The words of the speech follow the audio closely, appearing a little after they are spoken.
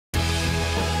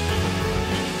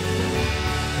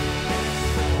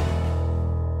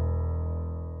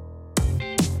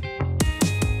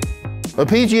The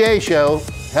PGA show,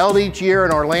 held each year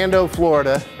in Orlando,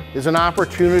 Florida, is an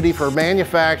opportunity for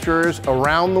manufacturers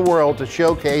around the world to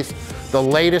showcase the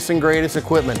latest and greatest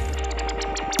equipment.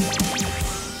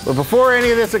 But before any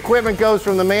of this equipment goes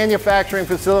from the manufacturing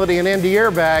facility and into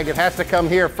your bag, it has to come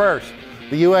here first,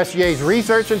 the USGA's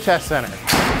Research and Test Center.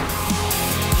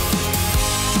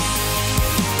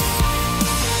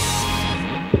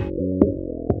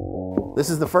 This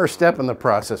is the first step in the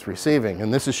process, receiving,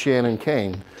 and this is Shannon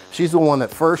Kane. She's the one that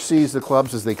first sees the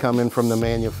clubs as they come in from the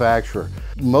manufacturer.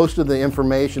 Most of the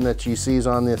information that she sees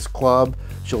on this club,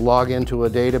 she'll log into a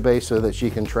database so that she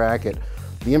can track it.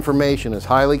 The information is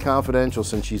highly confidential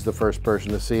since she's the first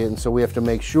person to see it, and so we have to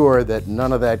make sure that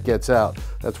none of that gets out.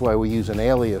 That's why we use an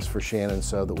alias for Shannon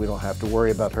so that we don't have to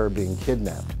worry about her being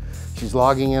kidnapped. She's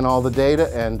logging in all the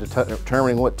data and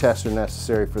determining what tests are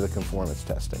necessary for the conformance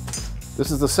testing. This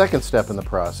is the second step in the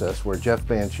process where Jeff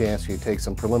Banchansky takes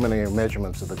some preliminary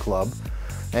measurements of the club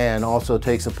and also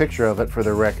takes a picture of it for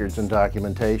their records and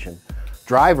documentation.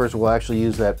 Drivers will actually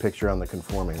use that picture on the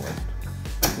conforming list.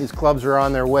 These clubs are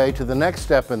on their way to the next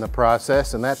step in the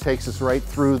process, and that takes us right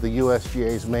through the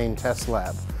USGA's main test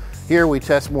lab. Here we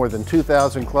test more than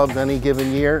 2,000 clubs any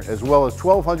given year, as well as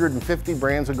 1,250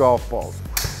 brands of golf balls.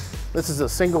 This is a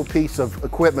single piece of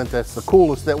equipment that's the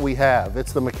coolest that we have.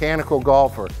 It's the mechanical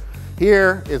golfer.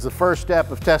 Here is the first step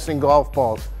of testing golf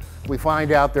balls. We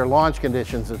find out their launch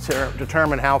conditions and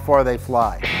determine how far they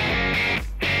fly.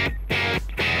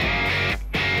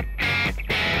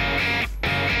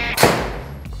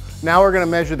 Now we're going to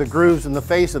measure the grooves in the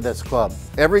face of this club.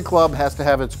 Every club has to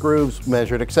have its grooves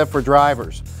measured except for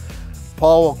drivers.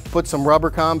 Paul will put some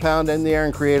rubber compound in there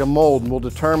and create a mold, and we'll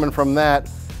determine from that,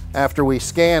 after we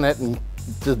scan it, and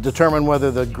to determine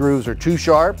whether the grooves are too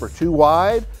sharp or too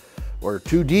wide or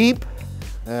too deep,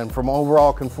 and from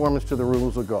overall conformance to the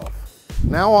rules of golf.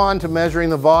 Now on to measuring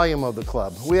the volume of the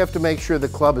club. We have to make sure the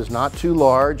club is not too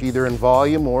large, either in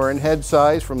volume or in head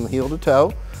size from heel to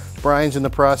toe. Brian's in the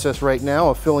process right now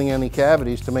of filling any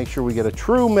cavities to make sure we get a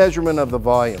true measurement of the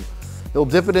volume. He'll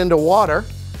dip it into water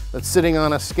that's sitting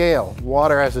on a scale.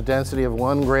 Water has a density of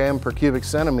 1 gram per cubic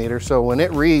centimeter, so when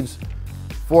it reads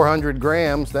 400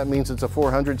 grams, that means it's a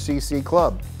 400 cc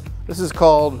club. This is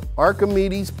called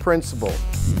Archimedes' principle.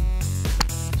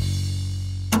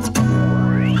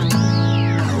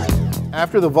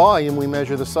 After the volume, we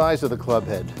measure the size of the club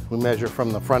head. We measure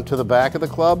from the front to the back of the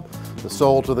club, the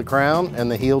sole to the crown, and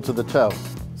the heel to the toe.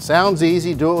 Sounds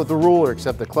easy, do it with a ruler,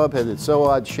 except the club head is so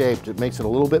odd shaped it makes it a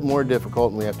little bit more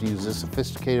difficult, and we have to use this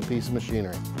sophisticated piece of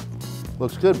machinery.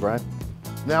 Looks good, Brian.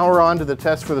 Now we're on to the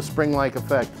test for the spring-like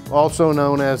effect, also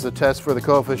known as the test for the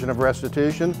coefficient of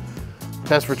restitution,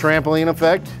 test for trampoline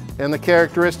effect, and the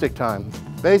characteristic time.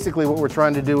 Basically what we're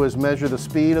trying to do is measure the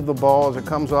speed of the ball as it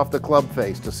comes off the club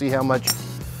face to see how much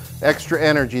extra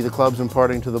energy the club's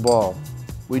imparting to the ball.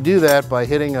 We do that by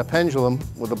hitting a pendulum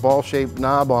with a ball-shaped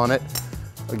knob on it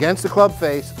against the club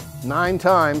face 9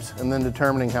 times and then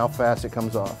determining how fast it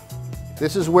comes off.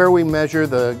 This is where we measure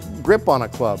the grip on a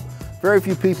club. Very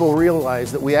few people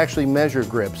realize that we actually measure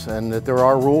grips and that there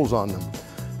are rules on them.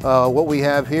 What we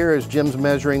have here is Jim's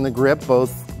measuring the grip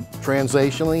both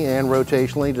translationally and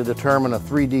rotationally to determine a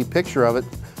 3D picture of it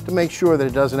to make sure that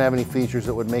it doesn't have any features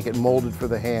that would make it molded for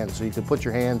the hand, so you can put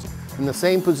your hands in the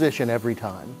same position every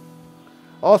time.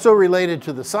 Also related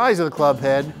to the size of the club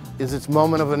head is its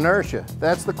moment of inertia.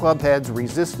 That's the club head's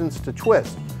resistance to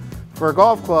twist. For a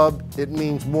golf club, it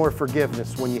means more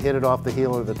forgiveness when you hit it off the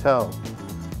heel or the toe.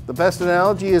 The best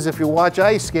analogy is if you watch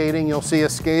ice skating, you'll see a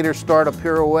skater start a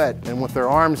pirouette, and with their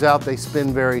arms out, they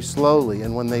spin very slowly,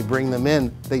 and when they bring them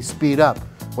in, they speed up.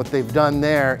 What they've done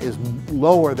there is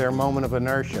lower their moment of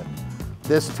inertia.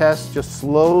 This test just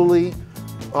slowly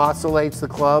oscillates the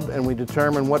club, and we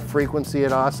determine what frequency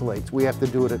it oscillates. We have to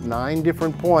do it at 9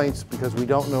 different points because we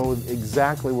don't know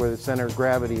exactly where the center of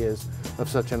gravity is of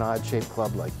such an odd-shaped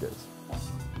club like this.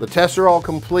 The tests are all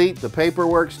complete, the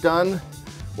paperwork's done.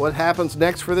 What happens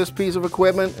next for this piece of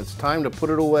equipment? It's time to put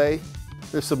it away.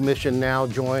 This submission now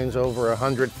joins over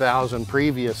 100,000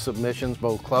 previous submissions,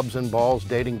 both clubs and balls,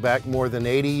 dating back more than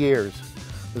 80 years.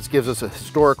 This gives us a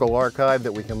historical archive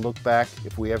that we can look back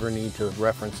if we ever need to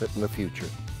reference it in the future.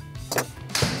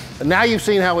 And now you've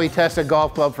seen how we test a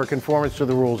golf club for conformance to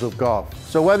the rules of golf.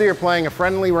 So whether you're playing a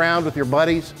friendly round with your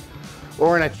buddies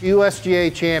or in a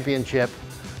USGA championship,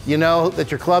 you know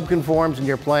that your club conforms and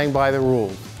you're playing by the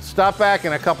rules. Stop back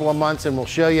in a couple of months and we'll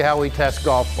show you how we test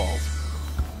golf balls.